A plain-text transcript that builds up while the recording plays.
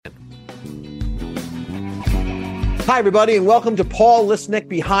Hi, everybody, and welcome to Paul Lisnek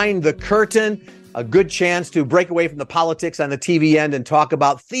Behind the Curtain. A good chance to break away from the politics on the TV end and talk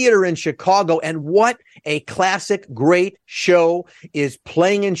about theater in Chicago and what a classic, great show is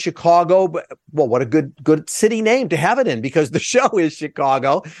playing in Chicago. But, well, what a good city name to have it in, because the show is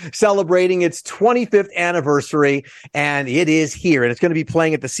Chicago, celebrating its 25th anniversary, and it is here. And it's going to be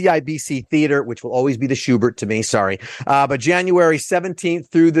playing at the CIBC Theater, which will always be the Schubert to me, sorry. But January 17th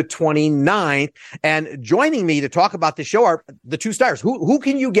through the 29th. And joining me to talk about the show are the two stars. Who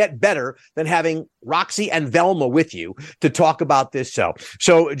can you get better than having Roxy and Velma with you to talk about this show?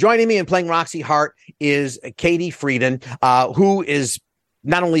 So joining me and playing Roxy Hart is Katie Friedan, who is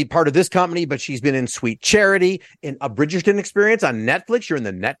not only part of this company, but she's been in Sweet Charity, in A Bridgerton Experience on Netflix. You're in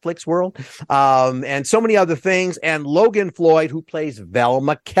the Netflix world, and so many other things. And Logan Floyd, who plays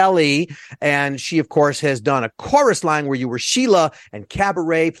Velma Kelly. And she, of course, has done a chorus line where you were Sheila and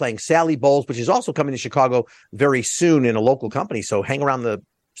Cabaret playing Sally Bowles, which is also coming to Chicago very soon in a local company. So hang around the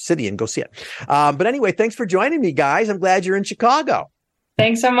city and go see it. But anyway, thanks for joining me, guys. I'm glad you're in Chicago.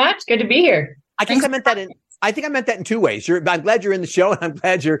 Thanks so much. Good to be here. I think I meant that in two ways. I'm glad you're in the show, and I'm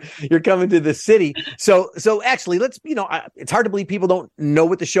glad you're coming to the city. So actually, let's, it's hard to believe people don't know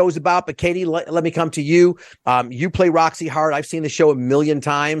what the show is about. But Katie, let me come to you. You play Roxy Hart. I've seen the show a million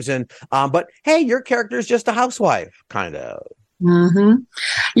times, but hey, your character is just a housewife, kind of. Mm-hmm.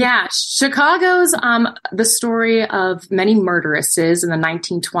 Yeah, Chicago's the story of many murderesses in the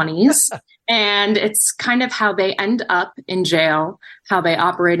 1920s, and it's kind of how they end up in jail, how they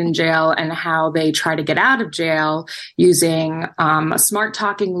operate in jail, and how they try to get out of jail using a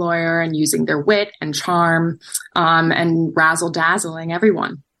smart-talking lawyer and using their wit and charm and razzle-dazzling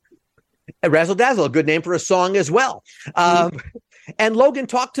everyone. Razzle-dazzle, a good name for a song as well. And Logan,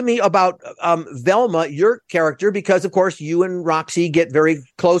 talk to me about Velma, your character, because, of course, you and Roxy get very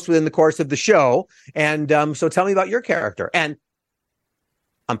close within the course of the show. And so tell me about your character. And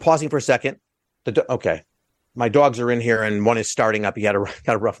I'm pausing for a second. Okay. My dogs are in here, and one is starting up. He had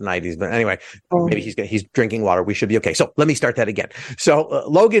a rough night. But anyway, maybe he's drinking water. We should be okay. So let me start that again. So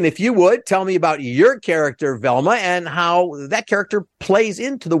Logan, if you would, tell me about your character, Velma, and how that character plays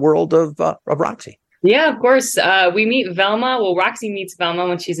into the world of Roxy. Yeah, of course. We meet Velma. Well, Roxy meets Velma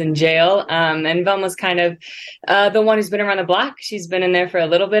when she's in jail. And Velma's kind of the one who's been around the block. She's been in there for a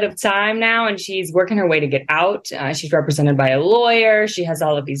little bit of time now, and she's working her way to get out. She's represented by a lawyer. She has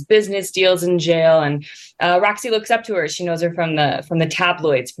all of these business deals in jail. And Roxy looks up to her. She knows her from the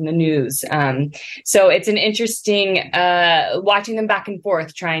tabloids, from the news. So it's an interesting watching them back and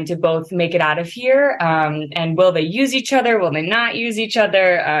forth, trying to both make it out of here. And will they use each other? Will they not use each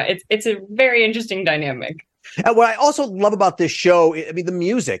other? It's a very interesting dynamic. And what I also love about this show, the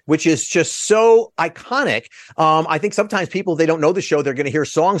music, which is just so iconic. I think sometimes people, they don't know the show, they're going to hear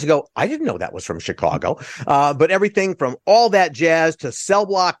songs and go, I didn't know that was from Chicago. But everything from All That Jazz to Cell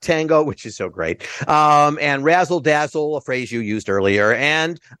Block Tango, which is so great. And Razzle Dazzle, a phrase you used earlier,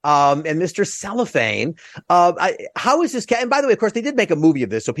 and Mr. Cellophane. How is this? And by the way, of course, they did make a movie of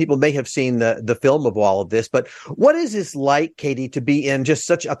this, so people may have seen the film of all of this. But what is this like, Katie, to be in just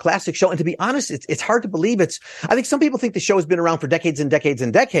such a classic show? And to be honest, it's hard to believe I think some people think the show has been around for decades and decades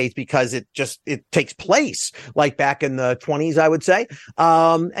and decades because it takes place like back in the 20s, I would say.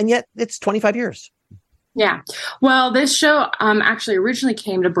 And yet it's 25 years. Yeah. Well, this show actually originally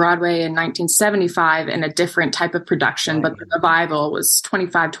came to Broadway in 1975 in a different type of production, but the revival was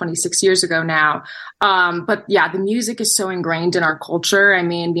 26 years ago now. But yeah, the music is so ingrained in our culture. I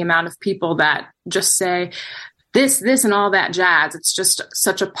mean, the amount of people that just say this, and all that jazz, it's just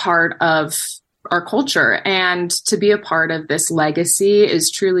such a part of our culture, and to be a part of this legacy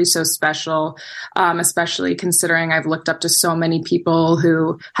is truly so special, especially considering I've looked up to so many people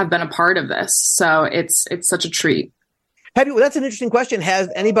who have been a part of this. So it's such a treat. That's an interesting question. Has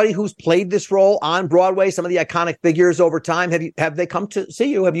anybody who's played this role on Broadway, some of the iconic figures over time, have they come to see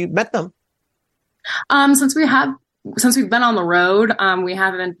you? Have you met them? Since we've been on the road, we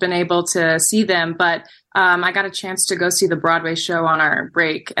haven't been able to see them, but I got a chance to go see the Broadway show on our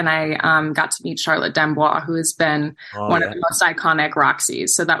break, and I got to meet Charlotte Dembois, who has been one of the most iconic Roxys.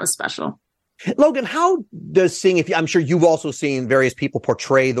 So that was special. Logan, how does seeing, I'm sure you've also seen various people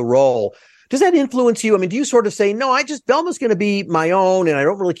portray the role, does that influence you? I mean, do you sort of say, no, Velma's going to be my own, and I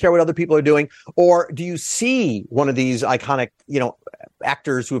don't really care what other people are doing? Or do you see one of these iconic,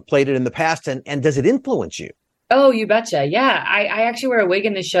 actors who have played it in the past, and does it influence you? Oh, you betcha. Yeah. I actually wear a wig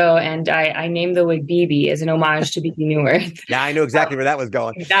in the show, and I named the wig BB as an homage to BB Newirth. Yeah, I know exactly where that was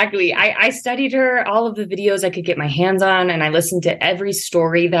going. Exactly. I studied her, all of the videos I could get my hands on, and I listened to every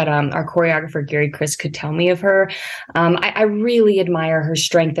story that our choreographer, Gary Chris, could tell me of her. I really admire her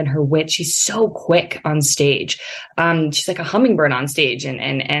strength and her wit. She's so quick on stage. She's like a hummingbird on stage.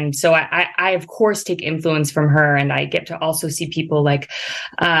 And so I, of course, take influence from her, and I get to also see people like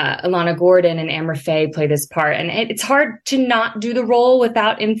Ilana Gordon and Amber Faye play this part. And it's hard to not do the role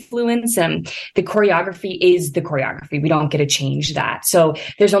without influence. The choreography is the choreography. We don't get to change that. So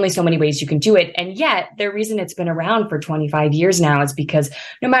there's only so many ways you can do it. And yet the reason it's been around for 25 years now is because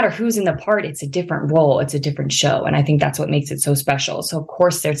no matter who's in the part, it's a different role. It's a different show. And I think that's what makes it so special. So of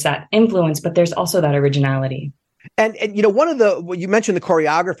course there's that influence, but there's also that originality. And one of you mentioned the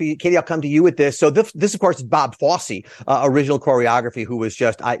choreography. Katie, I'll come to you with this. So this of course, is Bob Fosse, original choreography, who was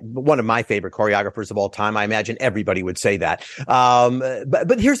just one of my favorite choreographers of all time. I imagine everybody would say that.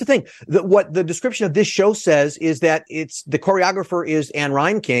 But here's the thing. What the description of this show says is that the choreographer is Anne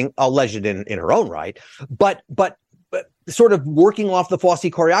Reinking, a legend in her own right, but sort of working off the Fosse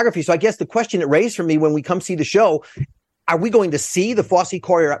choreography. So I guess the question it raised for me when we come see the show, are we going to see the Fosse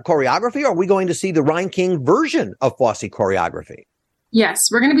choreography, or are we going to see the Reinking version of Fosse choreography? Yes,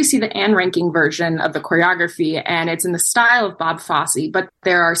 we're going to see the Anne Reinking version of the choreography, and it's in the style of Bob Fosse, but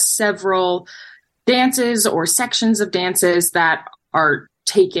there are several dances or sections of dances that are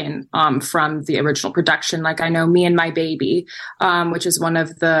taken from the original production. Like I know Me and My Baby, which is one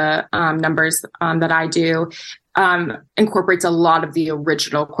of the numbers that I do, incorporates a lot of the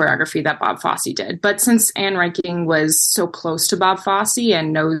original choreography that Bob Fosse did. But since Anne Reinking was so close to Bob Fosse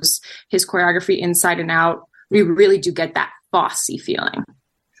and knows his choreography inside and out, we really do get that Fosse feeling.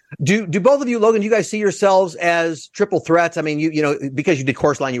 Do both of you, Logan, do you guys see yourselves as triple threats? I mean, you know, because you did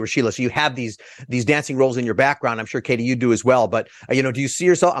Chorus Line, you were Sheila, so you have these dancing roles in your background. I'm sure, Katie, you do as well. But do you see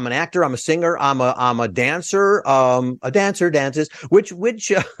yourself? I'm an actor. I'm a singer. I'm a dancer. A dancer dances. Which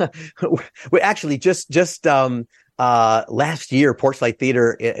actually just last year, Porchlight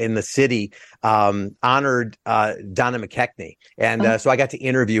Theater in the city honored Donna McKechnie, and so I got to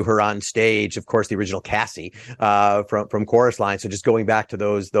interview her on stage. Of course, the original Cassie from Chorus Line. So just going back to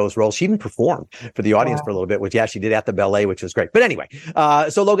those roles, she even performed for the audience for a little bit, which she did at the ballet, which was great. But anyway,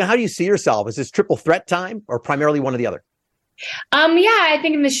 so Logan, how do you see yourself? Is this triple threat time, or primarily one or the other? I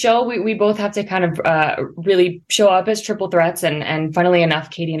think in the show, we both have to kind of really show up as triple threats. And funnily enough,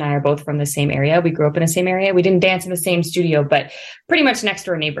 Katie and I are both from the same area. We grew up in the same area. We didn't dance in the same studio, but pretty much next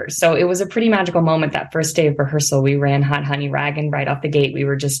door neighbors. So it was a pretty magical moment that first day of rehearsal. We ran Hot Honey Rag, and right off the gate, we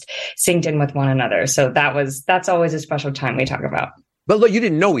were just synced in with one another. So that's always a special time we talk about. But look, you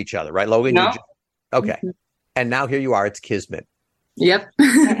didn't know each other, right, Logan? No. Okay. Mm-hmm. And now here you are. It's kismet. Yep.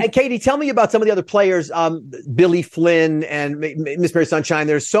 And Katie, tell me about some of the other players, Billy Flynn and Miss Mary Sunshine.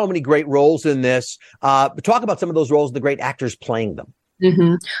 There's so many great roles in this. Talk about some of those roles, the great actors playing them.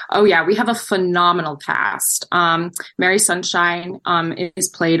 Mm-hmm. Oh, yeah. We have a phenomenal cast. Mary Sunshine is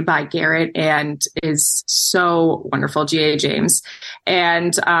played by Garrett and is so wonderful, G.A. James.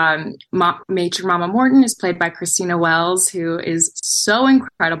 And Matron Mama Morton is played by Christina Wells, who is so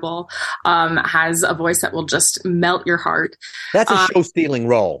incredible, has a voice that will just melt your heart. That's a show-stealing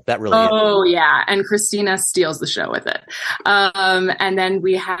role. That really is. Oh, yeah. And Christina steals the show with it. And then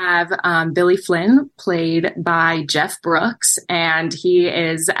we have Billy Flynn, played by Jeff Brooks, and he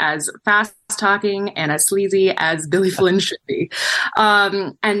is as fast talking and as sleazy as Billy Flynn should be.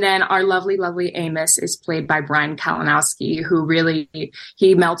 And then our lovely, lovely Amos is played by Brian Kalinowski, who really,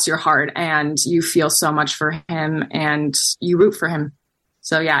 he melts your heart and you feel so much for him and you root for him.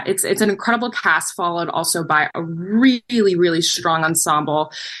 So yeah, it's an incredible cast, followed also by a really, really strong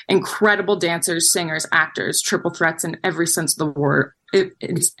ensemble, incredible dancers, singers, actors, triple threats in every sense of the word.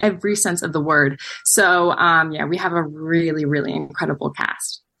 It's every sense of the word. So we have a really, really incredible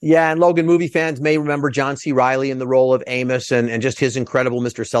cast. Yeah, and Logan, movie fans may remember John C. Reilly in the role of Amos and just his incredible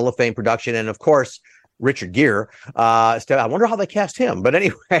Mr. Cellophane production. And of course, Richard Gere. I wonder how they cast him. But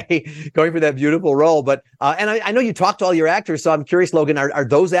anyway, going for that beautiful role. But and I know you talked to all your actors, so I'm curious, Logan, are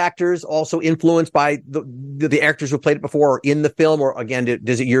those actors also influenced by the actors who played it before or in the film? Or again,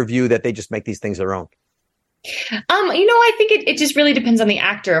 is it your view that they just make these things their own? I think it just really depends on the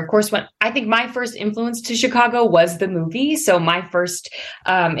actor. Of course, I think my first influence to Chicago was the movie. So my first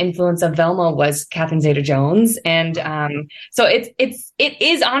influence of Velma was Catherine Zeta-Jones. And so it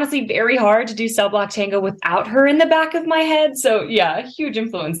is honestly very hard to do Cell Block Tango without her in the back of my head. So yeah, a huge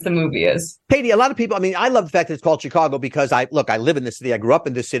influence the movie is. Katie, a lot of people, I love the fact that it's called Chicago because I live in this city. I grew up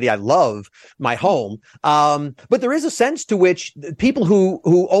in this city. I love my home. But there is a sense to which people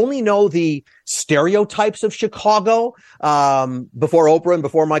who only know the stereotypes of Chicago. Before Oprah and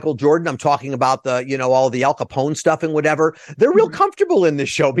before Michael Jordan, I'm talking about all the Al Capone stuff and whatever. They're real comfortable in this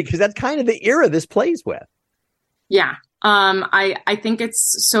show because that's kind of the era this plays with. Yeah. I think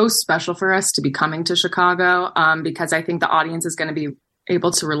it's so special for us to be coming to Chicago, because I think the audience is going to be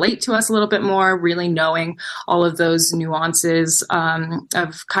able to relate to us a little bit more, really knowing all of those nuances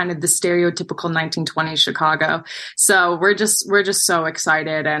of kind of the stereotypical 1920s Chicago. So we're just so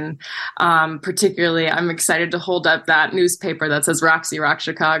excited, and particularly I'm excited to hold up that newspaper that says Roxy Rock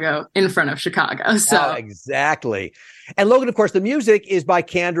Chicago in front of Chicago. So exactly. And Logan, of course, the music is by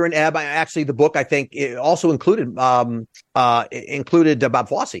Kander and Ebb. Actually, the book, I think, it also included Bob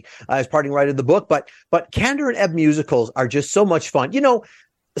Fosse as parting writer of the book. But Kander and Ebb musicals are just so much fun.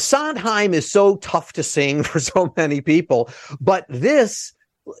 Sondheim is so tough to sing for so many people, but this,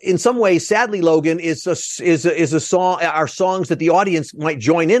 in some ways, sadly, Logan, is a song. Are songs that the audience might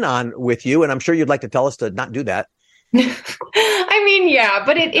join in on with you, and I'm sure you'd like to tell us to not do that. I mean, yeah,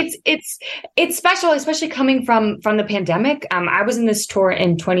 but it's special, especially coming from the pandemic. I was in this tour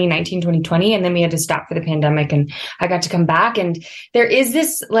in 2019, 2020, and then we had to stop for the pandemic, and I got to come back, and there is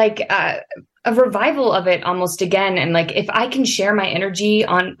this a revival of it almost again. And if I can share my energy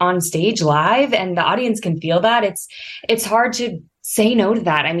on stage live and the audience can feel that, it's hard to say no to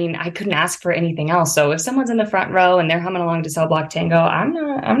that. I mean, I couldn't ask for anything else. So if someone's in the front row and they're humming along to Cell Block Tango, I'm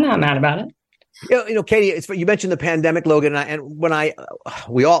not mad about it. Katie, you mentioned the pandemic, Logan, and when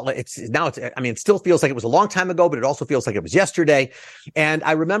it still feels like it was a long time ago, but it also feels like it was yesterday. And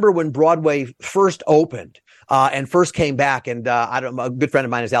I remember when Broadway first opened and first came back, and a good friend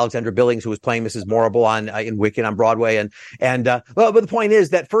of mine is Alexandra Billings, who was playing Mrs. Morrible in Wicked on Broadway. But the point is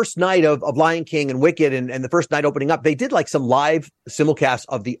that first night of Lion King and Wicked, and the first night opening up, they did some live simulcasts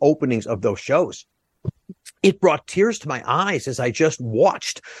of the openings of those shows. It brought tears to my eyes as I just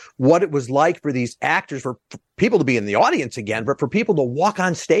watched what it was like for these actors, for people to be in the audience again, but for people to walk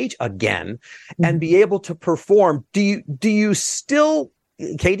on stage again and be able to perform. Do you still,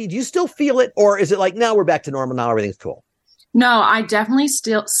 Katie, do you still feel it? Or is it now we're back to normal, now everything's cool? No, I definitely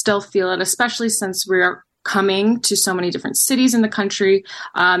still feel it, especially since we're coming to so many different cities in the country.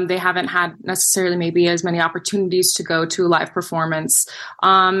 They haven't had necessarily maybe as many opportunities to go to a live performance.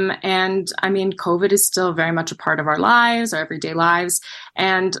 And I mean, COVID is still very much a part of our lives, our everyday lives.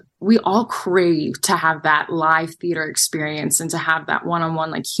 And we all crave to have that live theater experience and to have that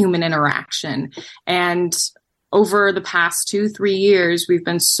one-on-one, human interaction. And over the past 2-3 years, we've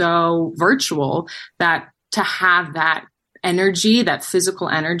been so virtual that to have that energy, that physical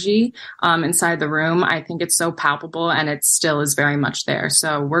energy inside the room, I think it's so palpable, and it still is very much there.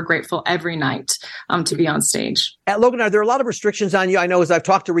 So we're grateful every night to be on stage. Logan, are there a lot of restrictions on you? I know as I've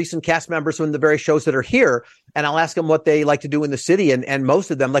talked to recent cast members from the various shows that are here, and I'll ask them what they like to do in the city. And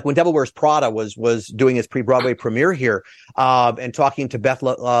most of them, like when Devil Wears Prada was doing its pre-Broadway premiere here, and talking to Beth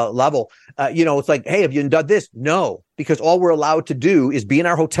Level, it's like, hey, have you done this? No, because all we're allowed to do is be in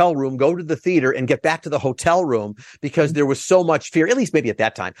our hotel room, go to the theater, and get back to the hotel room because there was so much fear, at least maybe at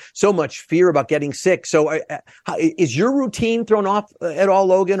that time, so much fear about getting sick. So is your routine thrown off at all,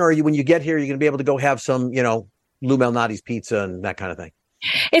 Logan? Or when you get here, you're going to be able to go have some, Lou Malnati's pizza and that kind of thing?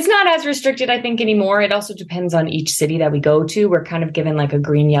 It's not as restricted, I think, anymore. It also depends on each city that we go to. We're kind of given a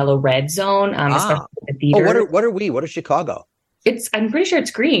green, yellow, red zone, especially the theater. What are we? What is Chicago? I'm pretty sure it's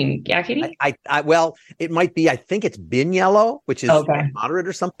green. Yeah, Katie? Well, it might be. I think it's been yellow, which is moderate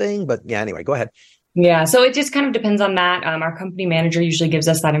or something. But yeah, anyway, go ahead. Yeah, so it just kind of depends on that. Our company manager usually gives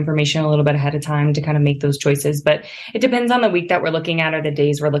us that information a little bit ahead of time to kind of make those choices. But it depends on the week that we're looking at or the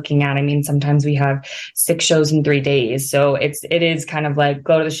days we're looking at. I mean, sometimes we have 6 shows in 3 days. So it is kind of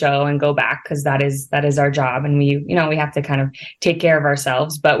go to the show and go back, because that is our job. And we have to kind of take care of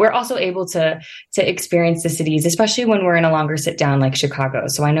ourselves. But we're also able to experience the cities, especially when we're in a longer sit down like Chicago.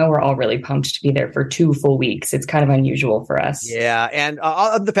 So I know we're all really pumped to be there for 2 full weeks. It's kind of unusual for us. Yeah. And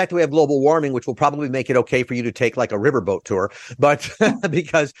the fact that we have global warming, which will probably make it okay for you to take a riverboat tour, but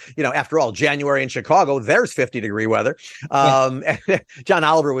because after all, January in Chicago, there's 50-degree weather. John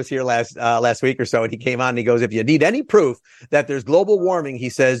Oliver was here last week or so, and he came on and he goes, if you need any proof that there's global warming, he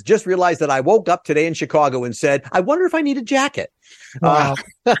says, just realize that I woke up today in Chicago and said, I wonder if I need a jacket. Wow.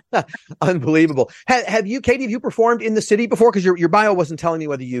 Unbelievable. Katie, have you performed in the city before? Because your bio wasn't telling me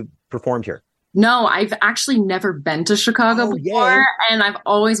whether you performed here. No, I've actually never been to Chicago before, and I've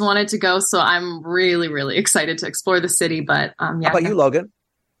always wanted to go. So I'm really, really excited to explore the city. But How about you, Logan?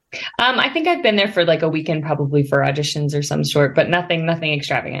 I think I've been there for a weekend, probably for auditions or some sort, but nothing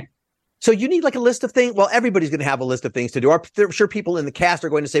extravagant. So you need like a list of things. Well, everybody's going to have a list of things to do. I'm sure people in the cast are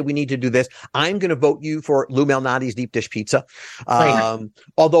going to say, we need to do this. I'm going to vote you for Lou Malnati's deep dish pizza.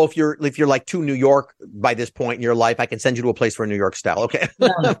 Although if you're like to New York by this point in your life, I can send you to a place for a New York style. Okay.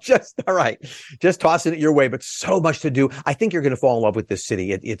 All right. Just tossing it your way, but so much to do. I think you're going to fall in love with this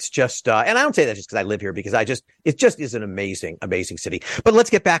city. It's just, and I don't say that just because I live here, because it just is an amazing, amazing city. But let's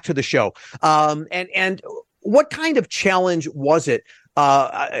get back to the show. And what kind of challenge was it?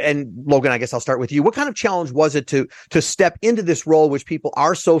 And Logan, I guess I'll start with you. What kind of challenge was it to step into this role, which people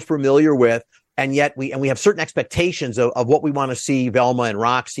are so familiar with, and yet we have certain expectations of what we want to see Velma and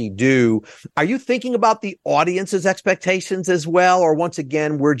Roxy do? Are you thinking about the audience's expectations as well, or once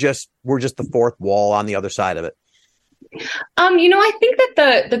again we're just the fourth wall on the other side of it? I think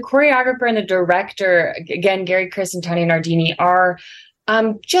that the choreographer and the director, again, Gary, Chris, and Tanya Nardini, are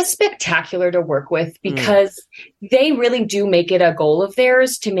just spectacular to work with, because they really do make it a goal of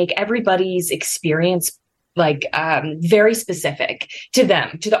theirs to make everybody's experience very specific to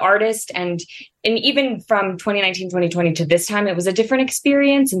them, to the artist. And even from 2019, 2020 to this time, it was a different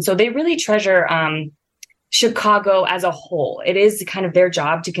experience. And so they really treasure Chicago as a whole. It is kind of their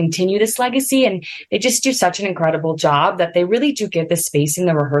job to continue this legacy, and they just do such an incredible job that they really do give the space in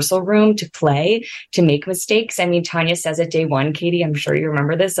the rehearsal room to play, to make mistakes. I mean, Tanya says it day one, Katie, I'm sure you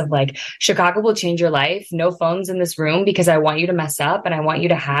remember this, of like, Chicago will change your life. No phones in this room, because I want you to mess up and I want you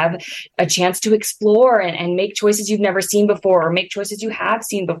to have a chance to explore and make choices you've never seen before, or make choices you have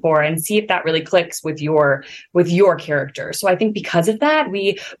seen before, and see if that really clicks with your character. So I think because of that,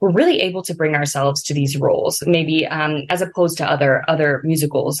 we were really able to bring ourselves to these roles, maybe as opposed to other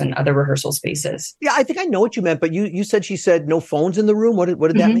musicals and other rehearsal spaces. Yeah, I think I know what you meant, but she said no phones in the room. What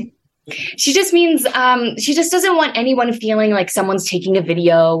did that mean? She just means she just doesn't want anyone feeling like someone's taking a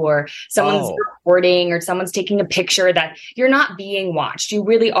video, or someone's recording, or someone's taking a picture, that you're not being watched. You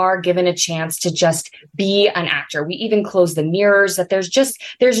really are given a chance to just be an actor. We even close the mirrors, that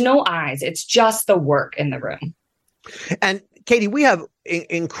there's no eyes. It's just the work in the room. And Katie, we have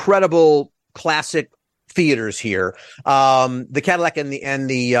incredible classic theaters here. The Cadillac and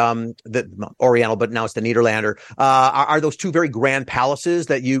the Oriental, but now it's the Nederlander, are those two very grand palaces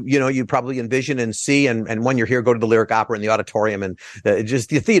that you probably envision and see. And when you're here, go to the Lyric Opera and the auditorium, and just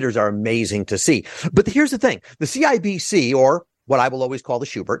the theaters are amazing to see. But here's the thing: the CIBC, or what I will always call the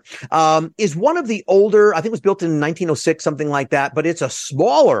Schubert, is one of the older, I think it was built in 1906, something like that, but it's a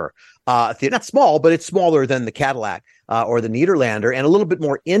smaller theater. Not small, but it's smaller than the Cadillac or the Nederlander, and a little bit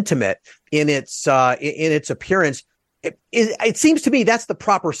more intimate in its appearance. It seems to me that's the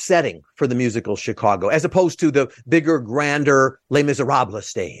proper setting for the musical Chicago, as opposed to the bigger, grander Les Miserables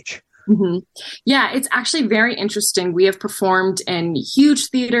stage. Mm-hmm. Yeah, it's actually very interesting. We have performed in huge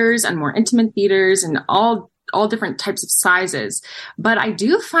theaters and more intimate theaters, and all different types of sizes. But I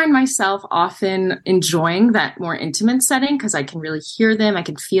do find myself often enjoying that more intimate setting, because I can really hear them, I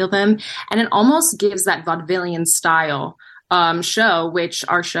can feel them, and it almost gives that vaudevillian style show, which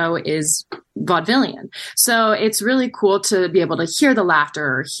our show is vaudevillian. So it's really cool to be able to hear the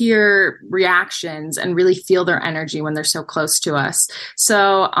laughter, hear reactions, and really feel their energy when they're so close to us.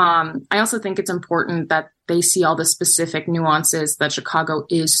 So I also think it's important that they see all the specific nuances, that Chicago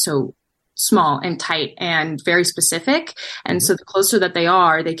is so small and tight and very specific. And so the closer that they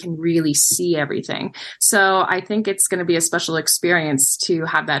are, they can really see everything. So I think it's going to be a special experience to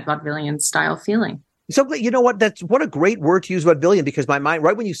have that vaudevillian style feeling. So, you know what? What a great word to use, vaudevillian, because my mind,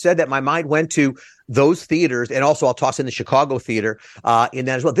 right when you said that, my mind went to those theaters, and also I'll toss in the Chicago theater in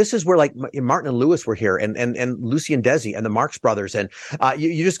that as well. This is where like Martin and Lewis were here, and Lucy and Desi and the Marx Brothers, and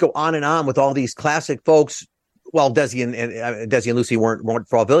you just go on and on with all these classic folks. Well, Desi and Lucy weren't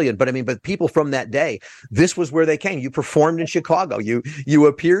vaudevillian, but people from that day, this was where they came. You performed in Chicago. You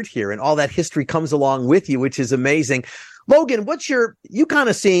appeared here, and all that history comes along with you, which is amazing. Logan, you kind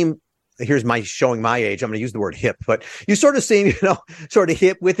of seem, here's my showing my age. I'm going to use the word hip, but you sort of seem, sort of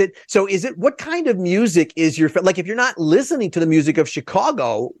hip with it. So what kind of music is like, if you're not listening to the music of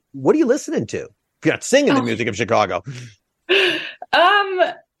Chicago, what are you listening to? If you're not singing the music of Chicago.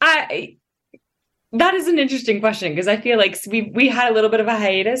 That is an interesting question, because I feel like we had a little bit of a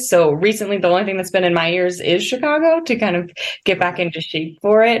hiatus. So recently, the only thing that's been in my ears is Chicago, to kind of get back into shape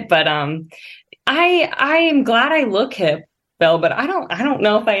for it. But I am glad I look hip, Bill, but I don't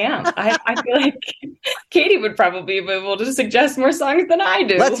know if I am. I feel like Katie would probably be able to suggest more songs than I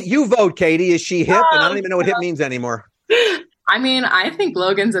do. You vote, Katie. Is she hip? And I don't even know what hip means anymore. I mean, I think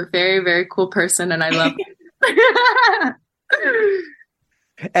Logan's a very, very cool person, and I love him.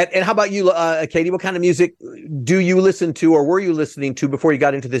 And how about you, Katie? What kind of music do you listen to, or were you listening to before you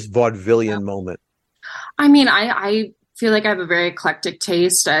got into this vaudevillian moment? I mean, I feel like I have a very eclectic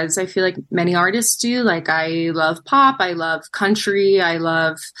taste, as I feel like many artists do. Like, I love pop, I love country, I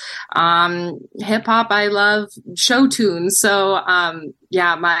love hip hop, I love show tunes. So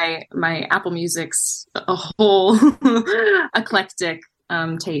yeah, my Apple Music's a whole eclectic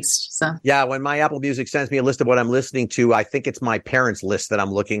taste. So yeah, when my Apple Music sends me a list of what I'm listening to, I think it's my parents' list that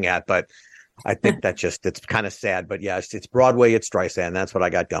I'm looking at, but I think it's kind of sad. But yeah, it's Broadway, it's Streisand. That's what I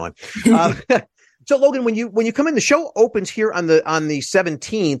got going. So Logan, when you come in, the show opens here on the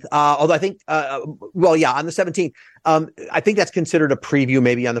 17th. Although I think, on the 17th, I think that's considered a preview,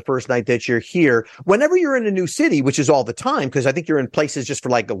 maybe on the first night that you're here. Whenever you're in a new city, which is all the time, because I think you're in places just for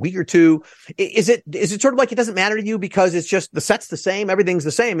like a week or two. Is it sort of like it doesn't matter to you because it's just the set's the same, everything's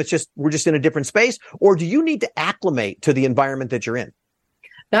the same. It's just we're just in a different space, or do you need to acclimate to the environment that you're in?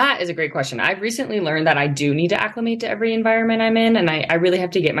 That is a great question. I've recently learned that I do need to acclimate to every environment I'm in, and I really have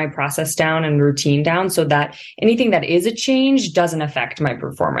to get my process down and routine down so that anything that is a change doesn't affect my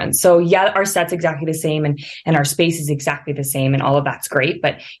performance. So yeah, our set's exactly the same and our space is exactly the same, and all of that's great.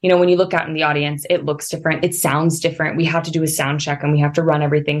 But when you look out in the audience, it looks different. It sounds different. We have to do a sound check and we have to run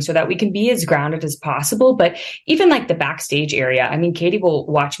everything so that we can be as grounded as possible. But even like the backstage area, I mean, Katie will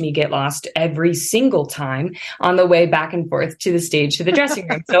watch me get lost every single time on the way back and forth to the stage, to the dressing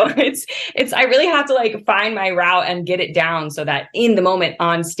room. So it's I really have to like find my route and get it down so that in the moment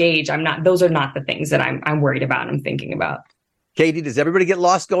on stage, those are not the things that I'm worried about and I'm thinking about. Katie, does everybody get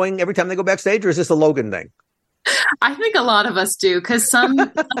lost going every time they go backstage, or is this a Logan thing? I think a lot of us do, because some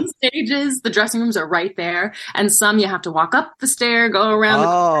stages, the dressing rooms are right there, and some you have to walk up the stair, go around.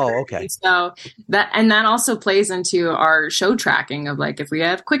 Okay. So that also plays into our show tracking of like if we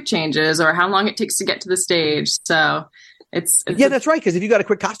have quick changes or how long it takes to get to the stage. So it's that's right. Because if you got a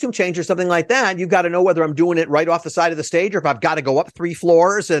quick costume change or something like that, you've got to know whether I'm doing it right off the side of the stage or if I've got to go up 3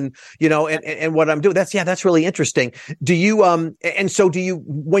 floors and what I'm doing. That's really interesting. Do you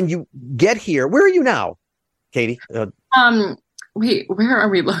when you get here, where are you now, Katie? Wait, where are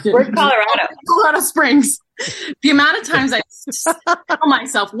we looking? We're in Colorado. Colorado Springs. The amount of times I tell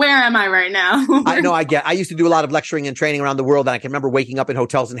myself, where am I right now? I used to do a lot of lecturing and training around the world. And I can remember waking up in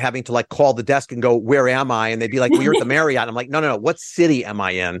hotels and having to like call the desk and go, where am I? And they'd be like, well, you're at the Marriott. I'm like, no. What city am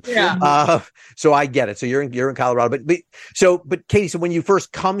I in? Yeah. So I get it. So you're in Colorado, but Katie, so when you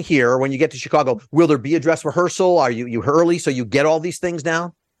first come here, when you get to Chicago, will there be a dress rehearsal? Are you early so you get all these things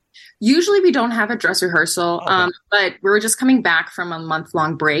down? Usually we don't have a dress rehearsal, but we were just coming back from a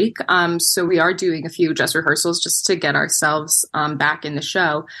month-long break. So we are doing a few dress rehearsals just to get ourselves back in the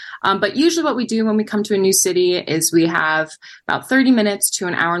show. But usually what we do when we come to a new city is we have about 30 minutes to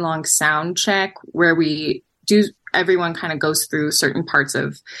an hour-long sound check where everyone kind of goes through certain parts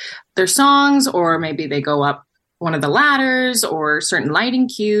of their songs, or maybe they go up one of the ladders or certain lighting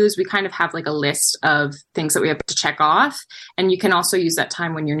cues. We kind of have like a list of things that we have to check off. And you can also use that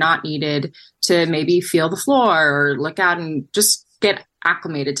time when you're not needed to maybe feel the floor or look out and just get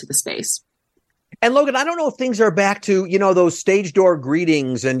acclimated to the space. And Logan, I don't know if things are back to, those stage door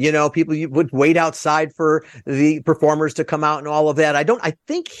greetings and, people would wait outside for the performers to come out and all of that. I don't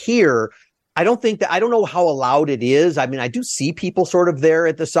know how allowed it is. I mean, I do see people sort of there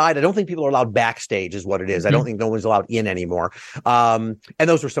at the side. I don't think people are allowed backstage is what it is. I don't think no one's allowed in anymore. And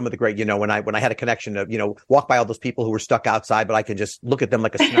those were some of the great, when I had a connection to, walk by all those people who were stuck outside, but I could just look at them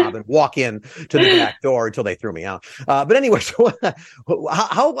like a snob and walk in to the back door until they threw me out. But anyway, so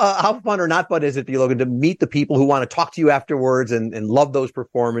how fun or not fun is it for you, Logan, to meet the people who want to talk to you afterwards and love those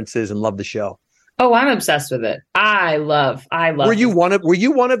performances and love the show? Oh, I'm obsessed with it. I love. Were you one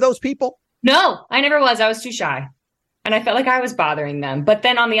of those people? No, I never was. I was too shy. And I felt like I was bothering them. But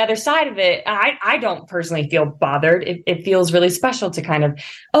then on the other side of it, I don't personally feel bothered. It feels really special to kind of,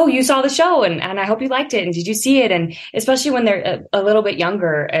 oh, you saw the show and I hope you liked it. And did you see it? And especially when they're a little bit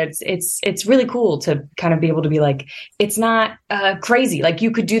younger, it's really cool to kind of be able to be like, it's not crazy. Like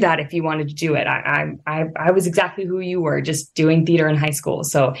you could do that if you wanted to do it. I was exactly who you were, just doing theater in high school.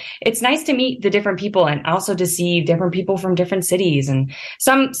 So it's nice to meet the different people and also to see different people from different cities. And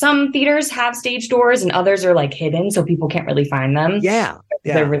some theaters have stage doors and others are like hidden. So people can't really find them. Yeah.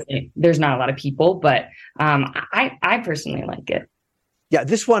 There's not a lot of people, but I personally like it. Yeah,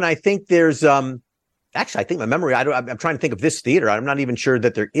 this one, I think there's actually, I think my memory, I'm trying to think of this theater. I'm not even sure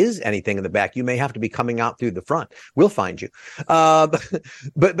that there is anything in the back. You may have to be coming out through the front. We'll find you. But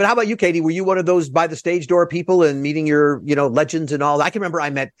how about you, Katie? Were you one of those by the stage door people and meeting your, legends and all? I can remember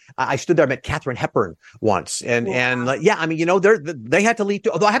I stood there, I met Katharine Hepburn once. And I mean, they had to leave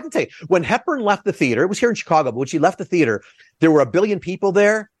too. Although I have to tell you, when Hepburn left the theater, it was here in Chicago, but when she left the theater, there were a billion people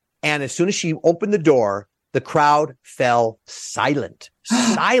there. And as soon as she opened the door, the crowd fell silent.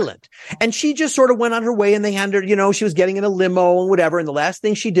 And she just sort of went on her way, and they handed her, she was getting in a limo and whatever. And the last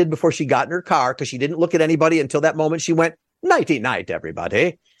thing she did before she got in her car, because she didn't look at anybody until that moment, she went, "Nighty night,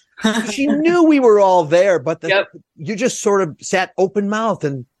 everybody." She knew we were all there, but you just sort of sat open mouth,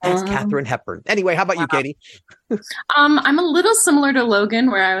 and that's Katharine Hepburn. Anyway, how about you, Katie? I'm a little similar to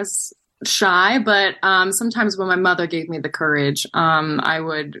Logan, where I was shy, but sometimes when my mother gave me the courage, I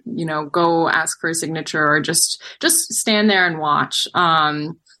would, go ask for a signature or just stand there and watch.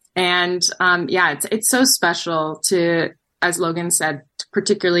 It's so special to, as Logan said, to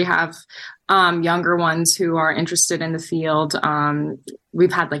particularly have younger ones who are interested in the field.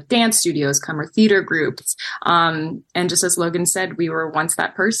 We've had like dance studios come or theater groups. And just as Logan said, we were once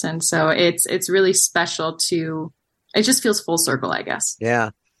that person. So it's really special it just feels full circle, I guess.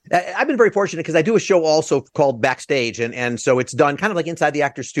 Yeah. I've been very fortunate because I do a show also called Backstage. And so it's done kind of like inside the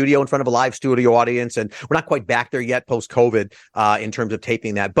actor's studio in front of a live studio audience. And we're not quite back there yet post-COVID in terms of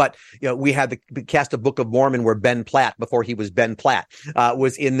taping that. But, we had the cast of Book of Mormon where Ben Platt, before he was Ben Platt,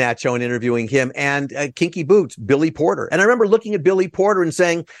 was in that show and interviewing him, and Kinky Boots, Billy Porter. And I remember looking at Billy Porter and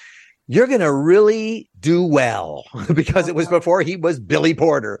saying, "You're going to really do well," because it was before he was Billy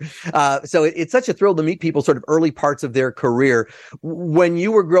Porter. So it's such a thrill to meet people sort of early parts of their career. When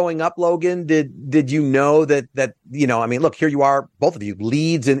you were growing up, Logan, did you know that, look, here you are, both of you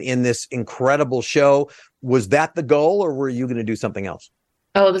leads in this incredible show. Was that the goal, or were you going to do something else?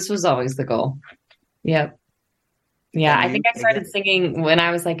 Oh, this was always the goal. Yep. Yeah, I think I started singing when I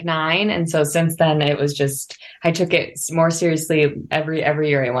was like 9. And so since then it was just, I took it more seriously every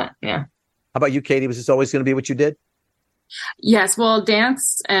year I went. Yeah. How about you, Katie? Was this always going to be what you did? Yes. Well,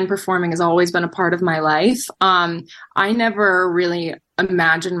 dance and performing has always been a part of my life. I never really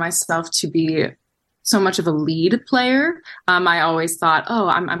imagined myself to be so much of a lead player. I always thought,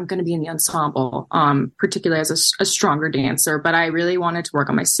 I'm going to be in the ensemble, particularly as a stronger dancer, but I really wanted to work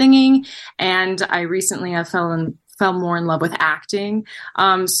on my singing. And I recently fell more in love with acting.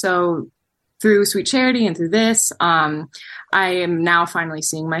 So through Sweet Charity and through this, I am now finally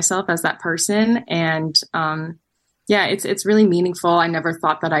seeing myself as that person. And it's really meaningful. I never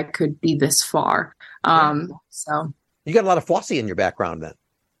thought that I could be this far. So you got a lot of Fosse in your background then.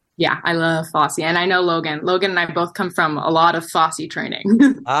 Yeah, I love Fosse. And I know Logan and I both come from a lot of Fosse training.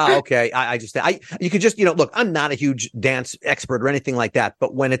 Okay. You could just, look, I'm not a huge dance expert or anything like that,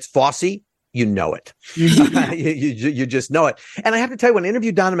 but when it's Fosse, you know it. You just know it. And I have to tell you, when I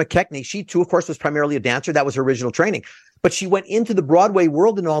interviewed Donna McKechnie, she too, of course, was primarily a dancer. That was her original training. But she went into the Broadway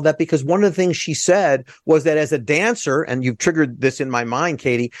world and all that because one of the things she said was that as a dancer, and you've triggered this in my mind,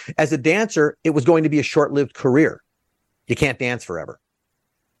 Katie, as a dancer, it was going to be a short-lived career. You can't dance forever.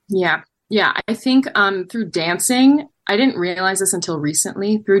 Yeah. I think through dancing, I didn't realize this until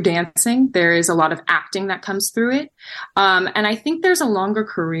recently. Through dancing, there is a lot of acting that comes through it. And I think there's a longer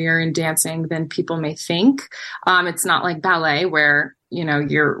career in dancing than people may think. It's not like ballet where,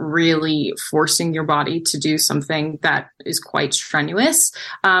 you're really forcing your body to do something that is quite strenuous.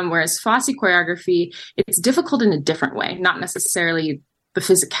 Whereas Fosse choreography, it's difficult in a different way, not necessarily the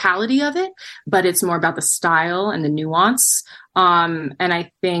physicality of it, but it's more about the style and the nuance. And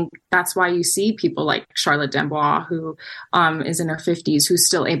I think that's why you see people like Charlotte Dembois, who is in her 50s, who's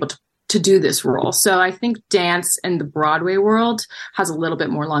still able to do this role. So I think dance in the Broadway world has a little bit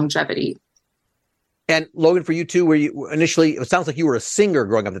more longevity. And Logan, for you too, where you initially, it sounds like you were a singer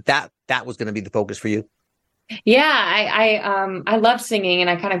growing up, that was going to be the focus for you. Yeah, I love singing, and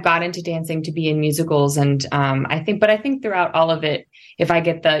I kind of got into dancing to be in musicals. And I think throughout all of it, if I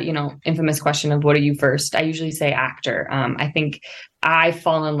get the, infamous question of what are you first, I usually say actor. I think I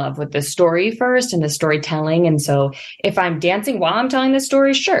fall in love with the story first and the storytelling. And so if I'm dancing while I'm telling the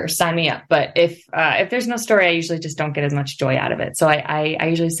story, sure, sign me up. But if there's no story, I usually just don't get as much joy out of it. So I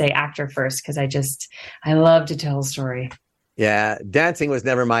usually say actor first because I love to tell a story. Yeah, dancing was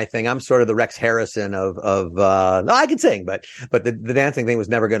never my thing. I'm sort of the Rex Harrison of no, I can sing, but the dancing thing was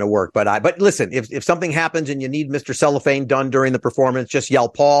never going to work. But listen, if something happens and you need Mr. Cellophane done during the performance, just yell,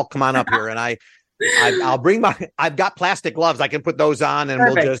 "Paul, come on up here," and I'll bring I've got plastic gloves. I can put those on, and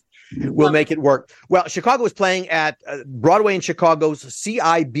Perfect. we'll make it work. Well, Chicago is playing at Broadway in Chicago's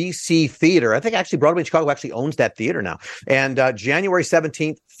CIBC Theater. I think actually Broadway in Chicago actually owns that theater now. And January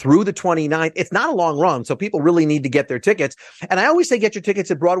 17th through the 29th. It's not a long run, so people really need to get their tickets. And I always say get your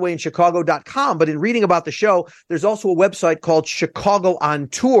tickets at BroadwayInChicago.com. But in reading about the show, there's also a website called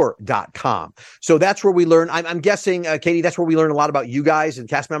ChicagoOnTour.com. So that's where we learn. I'm guessing, Katie, that's where we learn a lot about you guys and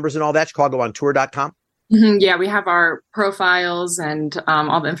cast members and all that, ChicagoOnTour.com. Mm-hmm. Yeah, we have our profiles and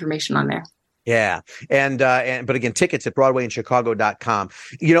all the information on there. Yeah. But again, tickets at BroadwayInChicago.com.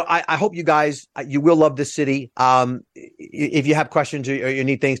 I hope you guys, you will love this city. If you have questions or you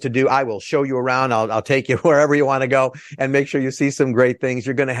need things to do, I will show you around. I'll take you wherever you want to go and make sure you see some great things.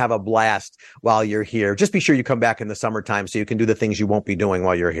 You're going to have a blast while you're here. Just be sure you come back in the summertime so you can do the things you won't be doing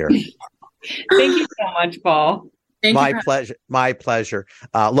while you're here. Thank you so much, Paul. My pleasure. My pleasure.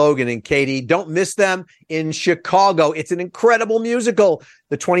 Logan and Katie, don't miss them in Chicago. It's an incredible musical.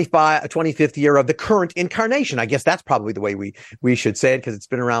 The 25th year of the current incarnation. I guess that's probably the way we should say it, because it's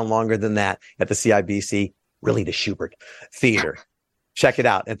been around longer than that at the CIBC, really the Schubert Theater. Check it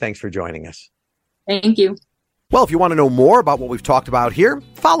out. And thanks for joining us. Thank you. Well, if you want to know more about what we've talked about here,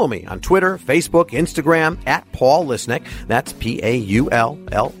 follow me on Twitter, Facebook, Instagram at Paul Lisnek. That's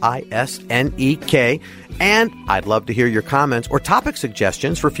PaulLisnek. And I'd love to hear your comments or topic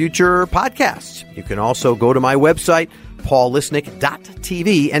suggestions for future podcasts. You can also go to my website,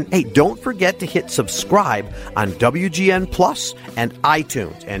 paullisnek.tv. And hey, don't forget to hit subscribe on WGN Plus and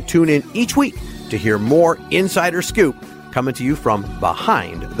iTunes. And tune in each week to hear more insider scoop coming to you from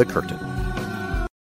behind the curtain.